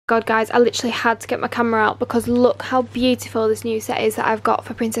god guys, I literally had to get my camera out because look how beautiful this new set is that I've got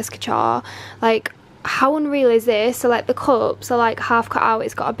for Princess Couture. Like, how unreal is this? So like the cups are like half cut out,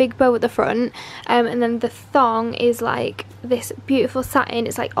 it's got a big bow at the front, and then the thong is like this beautiful satin,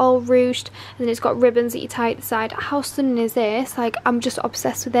 it's like all ruched, and then it's got ribbons that you tie at the side. How stunning is this? Like, I'm just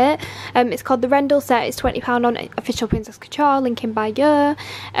obsessed with it. It's called the 𝐸𝓁𝓁𝑒𝓃 set. It's £20 on official Princess Couture, link in bio.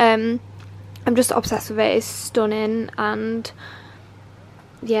 I'm just obsessed with it. It's stunning, and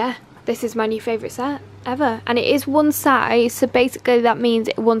yeah, this is my new favourite set ever, and it is one size, so basically that means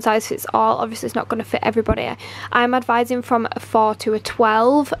one size fits all. Obviously it's not going to fit everybody. I'm advising from a 4 to a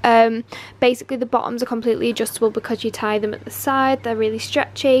 12. Basically the bottoms are completely adjustable because you tie them at the side, they're really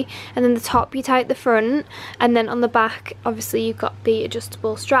stretchy, and then the top you tie at the front, and then on the back obviously you've got the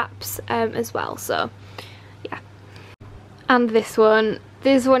adjustable straps as well. So yeah, and this one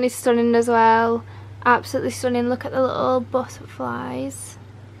is stunning as well, absolutely stunning. Look at the little butterflies,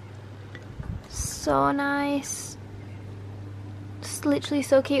 so nice, just literally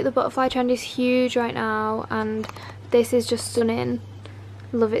so cute. The butterfly trend is huge right now, and this is just stunning.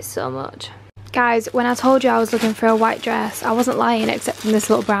 Love it so much. Guys, when I told you I was looking for a white dress, I wasn't lying, except in this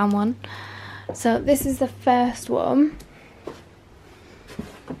little brown one. So this is the first one.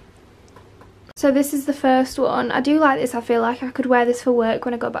 I do like this. I feel like I could wear this for work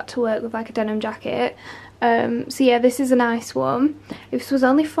when I go back to work with like a denim jacket. So yeah, this is a nice one. This was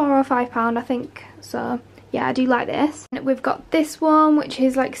only £4 or £5, I think. So yeah, I do like this. And we've got this one, which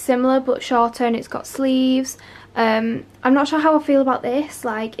is like similar but shorter, and it's got sleeves. I'm not sure how I feel about this.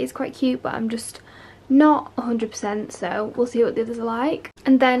 Like, it's quite cute, but I'm just not 100%, so we'll see what the others are like.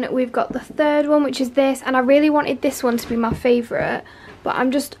 And then we've got the third one, which is this, and I really wanted this one to be my favourite, but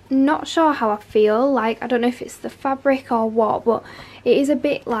I'm just not sure how I feel. Like, I don't know if it's the fabric or what, but it is a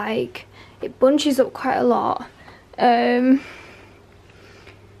bit like, it bunches up quite a lot.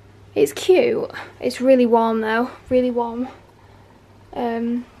 It's cute. It's really warm though, really warm.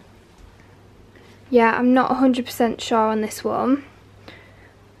 Yeah, I'm not 100% sure on this one.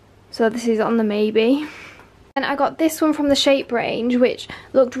 So this is on the maybe. And I got this one from the Shape range, which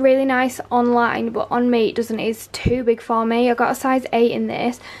looked really nice online, but on me it doesn't. It's too big for me. I got a size 8 in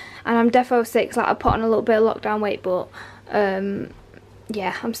this, and I'm defo 6. Like, I put on a little bit of lockdown weight, but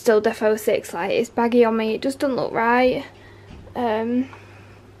yeah, I'm still defo 6. Like, it's baggy on me. It just doesn't look right.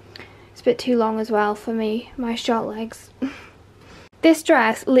 It's a bit too long as well for me, my short legs. This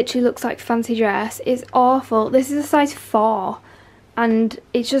dress literally looks like fancy dress. It's awful. This is a size 4. And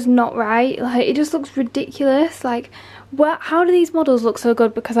it's just not right. Like, it just looks ridiculous. Like, how do these models look so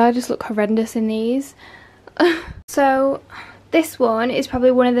good? Because I just look horrendous in these. So this one is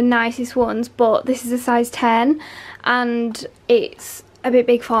probably one of the nicest ones, but this is a size 10, and it's a bit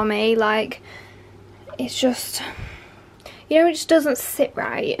big for me. Like, it's just, you know, it just doesn't sit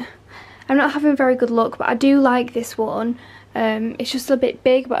right. I'm not having very good luck, but I do like this one. It's just a bit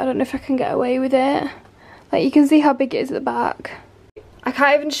big, but I don't know if I can get away with it. Like, you can see how big it is at the back. I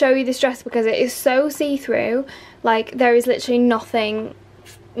can't even show you this dress because it is so see-through. Like, there is literally nothing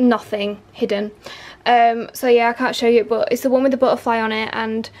hidden. So yeah, I can't show you it, but it's the one with the butterfly on it,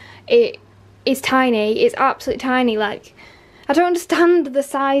 and it is tiny. It's absolutely tiny. Like, I don't understand the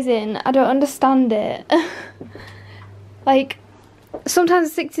sizing. I don't understand it. Like, sometimes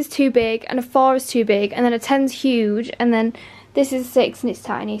a 6 is too big, and a 4 is too big, and then a 10's huge, and then this is a 6 and it's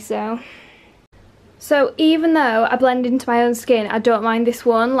tiny. So even though I blend into my own skin, I don't mind this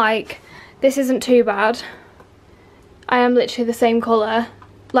one. Like, this isn't too bad. I am literally the same colour.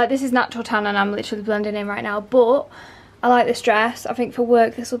 Like, this is natural tan and I'm literally blending in right now. But I like this dress. I think for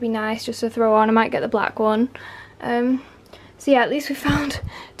work this will be nice just to throw on. I might get the black one. So yeah, at least we found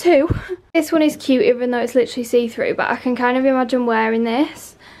 2. This one is cute even though it's literally see-through, but I can kind of imagine wearing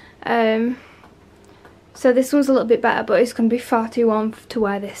this. So this one's a little bit better, but it's going to be far too warm to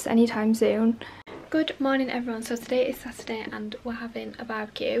wear this anytime soon. Good morning everyone. So today is Saturday and we're having a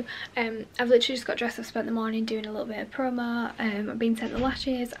barbecue. I've literally just got dressed. I've spent the morning doing a little bit of promo. I've been sent the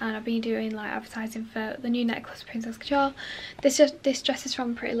lashes, and I've been doing like advertising for the new necklace Princess Couture. This dress is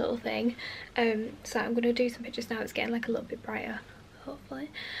from Pretty Little Thing. So I'm going to do some pictures now. It's getting like a little bit brighter, hopefully.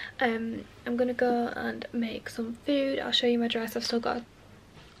 I'm going to go and make some food. I'll show you my dress. I've still got to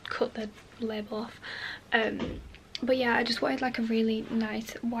cut the label off. But yeah, I just wanted like a really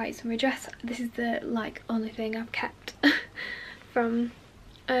nice white summer dress. This is the like only thing I've kept from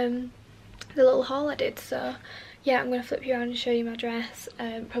the little haul I did. So yeah, I'm going to flip you around and show you my dress.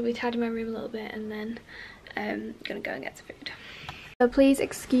 Probably tidy my room a little bit, and then I'm going to go and get some food. So please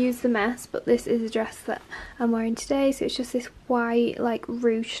excuse the mess, but this is a dress that I'm wearing today. So it's just this white like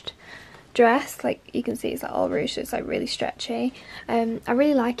ruched dress. Like you can see it's like all ruched, so it's like really stretchy. I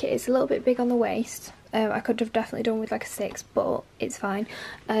really like it. It's a little bit big on the waist. I could have definitely done with like a 6, but it's fine.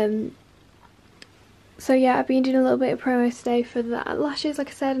 So yeah, I've been doing a little bit of promo today for the lashes, like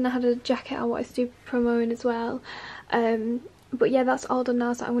I said, and I had a jacket I wanted to do promo in as well. But yeah, that's all done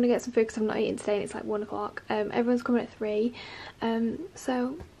now, so I'm going to get some food because I'm not eating today and it's like 1 o'clock. Everyone's coming at 3.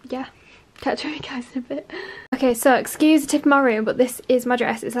 So yeah, catch you guys in a bit. Okay, so excuse the tip of my room, but this is my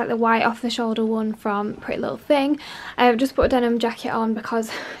dress. It's like the white off the shoulder one from Pretty Little Thing. I've just put a denim jacket on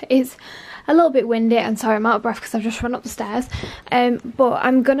because it's a little bit windy, and sorry I'm out of breath because I've just run up the stairs. But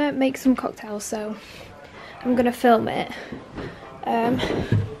I'm going to make some cocktails, so I'm going to film it.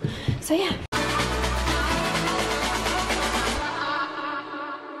 So yeah.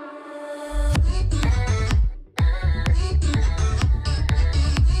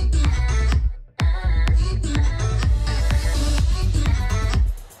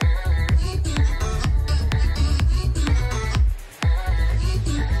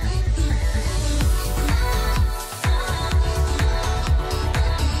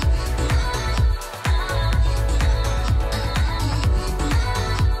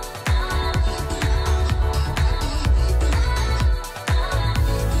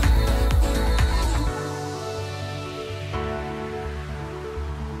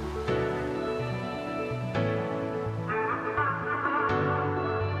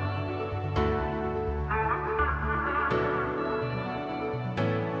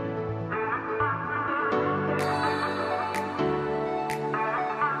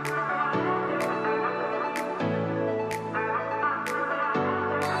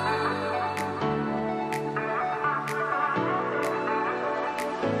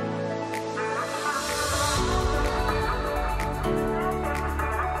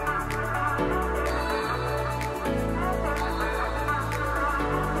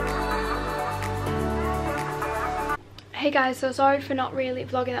 Hey guys, so sorry for not really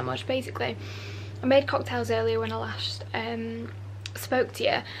vlogging that much. Basically, I made cocktails earlier when I last spoke to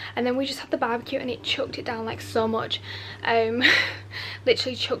you, and then we just had the barbecue and it chucked it down like so much.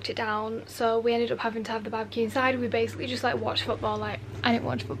 Literally chucked it down, so we ended up having to have the barbecue inside. We basically just like watched football. Like, I didn't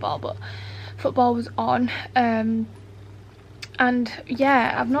watch football, but football was on. And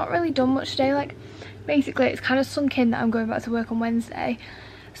yeah, I've not really done much today. Like, basically it's kind of sunk in that I'm going back to work on Wednesday,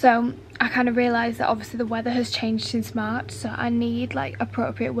 so I kind of realised that obviously the weather has changed since March, so I need like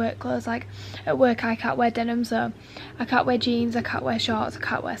appropriate work clothes. Like at work I can't wear denim, so I can't wear jeans, I can't wear shorts, I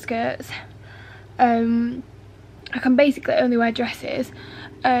can't wear skirts. I can basically only wear dresses.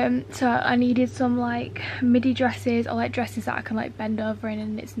 So I needed some like midi dresses, or like dresses that I can like bend over in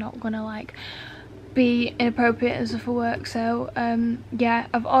and it's not gonna like be inappropriate and stuff for work. So yeah,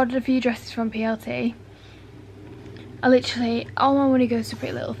 I've ordered a few dresses from PLT. I literally, all my money goes to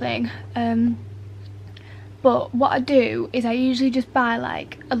Pretty Little Thing. But what I do is I usually just buy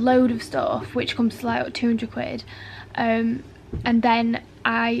like a load of stuff, which comes to like 200 quid. And then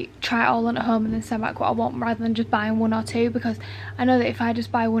I try it all on at home and then send back what I want, rather than just buying 1 or 2, because I know that if I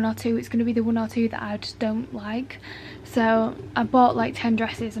just buy 1 or 2, it's going to be the 1 or 2 that I just don't like. So I bought like 10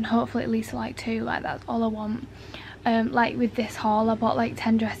 dresses and hopefully at least like 2, like that's all I want. Like with this haul I bought like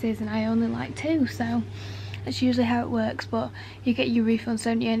 10 dresses and I only like 2, so that's usually how it works. But you get your refunds,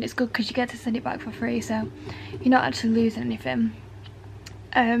 don't you, and it's good because you get to send it back for free, so you're not actually losing anything.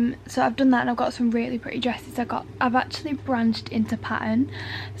 So I've done that and I've got some really pretty dresses. I've actually branched into pattern,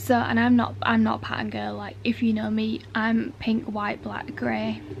 so, and I'm not a pattern girl. Like, if you know me, I'm pink, white, black,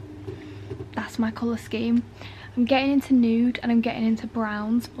 grey. That's my colour scheme. I'm getting into nude and I'm getting into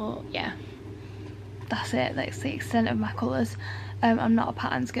browns, but yeah, that's it. That's the extent of my colours. I'm not a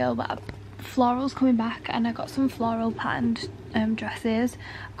patterns girl, but floral's coming back and I got some floral patterned dresses.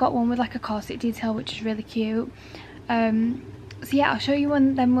 I've got one with like a corset detail, which is really cute. So yeah, I'll show you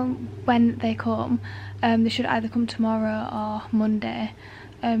when they come. They should either come tomorrow or Monday,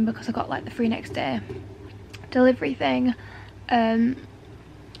 because I got like the free next day delivery thing.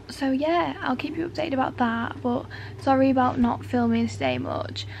 So yeah, I'll keep you updated about that. But sorry about not filming today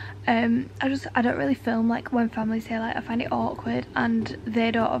much. I don't really film like when family's here. Like, I find it awkward and they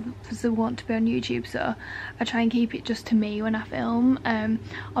don't obviously want to be on YouTube, so I try and keep it just to me when I film.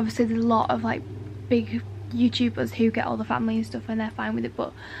 Obviously there's a lot of like big YouTubers who get all the family and stuff and they're fine with it,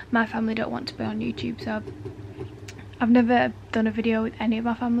 but my family don't want to be on YouTube, so I've never done a video with any of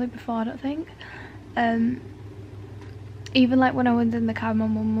my family before, I don't think. Even like when I was in the car, my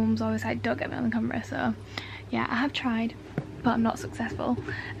mum's always like, don't get me on the camera. So yeah, I have tried, but I'm not successful.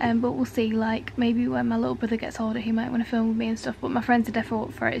 But we'll see. Like, maybe when my little brother gets older, he might want to film with me and stuff, but my friends are definitely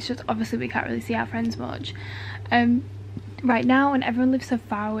up for it. It's just obviously we can't really see our friends much. right now, and everyone lives so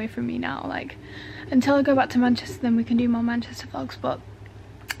far away from me now. Like, until I go back to Manchester, then we can do more Manchester vlogs. But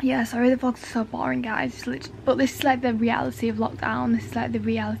yeah, sorry the vlogs are so boring, guys. But this is like the reality of lockdown. This is like the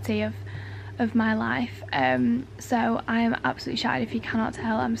reality of my life. So I am absolutely shattered. If you cannot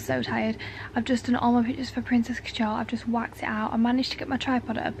tell, I'm so tired. I've just done all my pictures for Princess Couture. I've just waxed it out. I managed to get my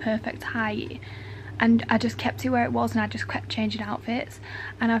tripod at a perfect height, and I just kept it where it was, and I just kept changing outfits.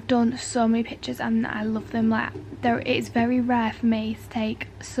 And I've done so many pictures, and I love them. Like, it's very rare for me to take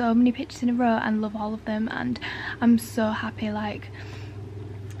so many pictures in a row and love all of them, and I'm so happy. Like,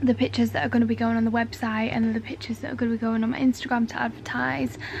 the pictures that are going to be going on the website, and the pictures that are going to be going on my Instagram to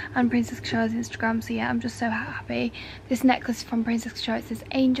advertise, and Princess Couture's Instagram. So yeah, I'm just so happy. This necklace from Princess Couture, it says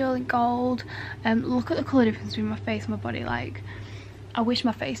angel in gold. Look at the colour difference between my face and my body. Like, I wish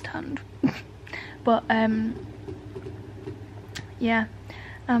my face turned. But yeah,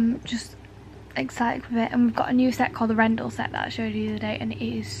 I'm just excited with it. And we've got a new set called the 𝐸𝓁𝓁𝒃 set that I showed you the other day, and it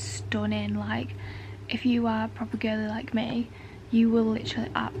is stunning. Like, if you are a proper girly like me, you will literally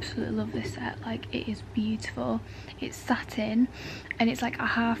absolutely love this set. Like, it is beautiful. It's satin, and it's like a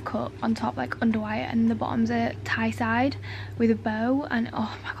half cut on top, like underwire, and the bottom's a tie side with a bow. And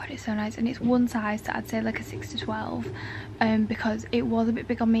oh my god, it's so nice. And it's one size, so I'd say like a 6 to 12, because it was a bit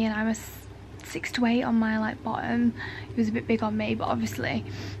big on me, and I'm a 6 to 8 on my like bottom. It was a bit big on me, but obviously,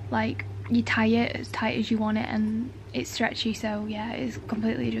 like, you tie it as tight as you want it, and it's stretchy, so yeah, it's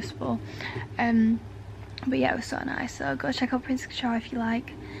completely adjustable. But yeah, it was so nice. So go check out Princess Couture if you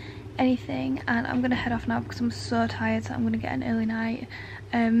like anything. And I'm gonna head off now because I'm so tired, so I'm gonna get an early night.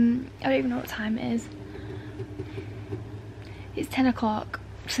 I don't even know what time it is. It's 10 o'clock,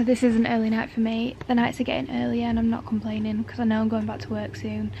 so this is an early night for me. The nights are getting earlier, and I'm not complaining because I know I'm going back to work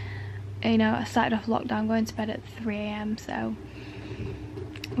soon. You know, I started off lockdown going to bed at 3 AM, so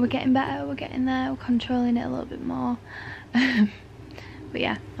we're getting better, we're getting there, we're controlling it a little bit more. But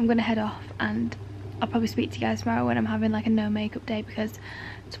yeah, I'm gonna head off, and I'll probably speak to you guys tomorrow when I'm having like a no makeup day, because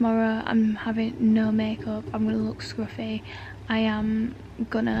tomorrow I'm having no makeup. I'm gonna look scruffy. I am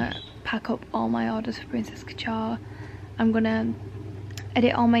gonna pack up all my orders for Princess Couture. I'm gonna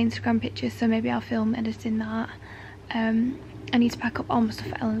edit all my Instagram pictures, so maybe I'll film editing that. I need to pack up all my stuff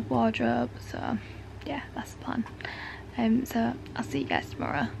for Ellen's wardrobe, so yeah, that's the plan. So I'll see you guys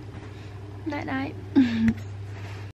tomorrow. Night night.